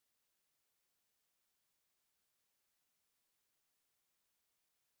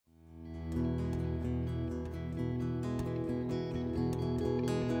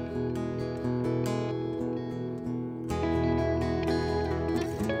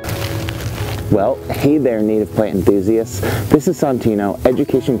Well, hey there native plant enthusiasts. This is Santino,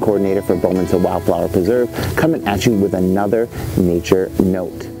 Education Coordinator for Bowman's Hill Wildflower Preserve, coming at you with another nature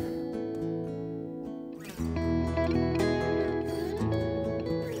note.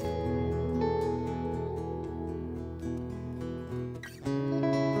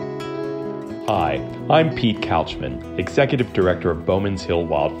 Hi, I'm Pete Couchman, Executive Director of Bowman's Hill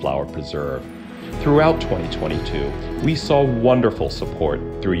Wildflower Preserve. Throughout 2022, we saw wonderful support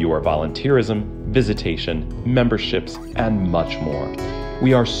through your volunteerism, visitation, memberships, and much more.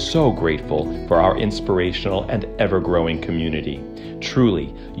 We are so grateful for our inspirational and ever-growing community.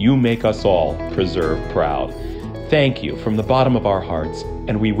 Truly, you make us all preserve proud. Thank you from the bottom of our hearts,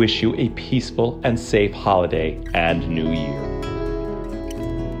 and we wish you a peaceful and safe holiday and New Year.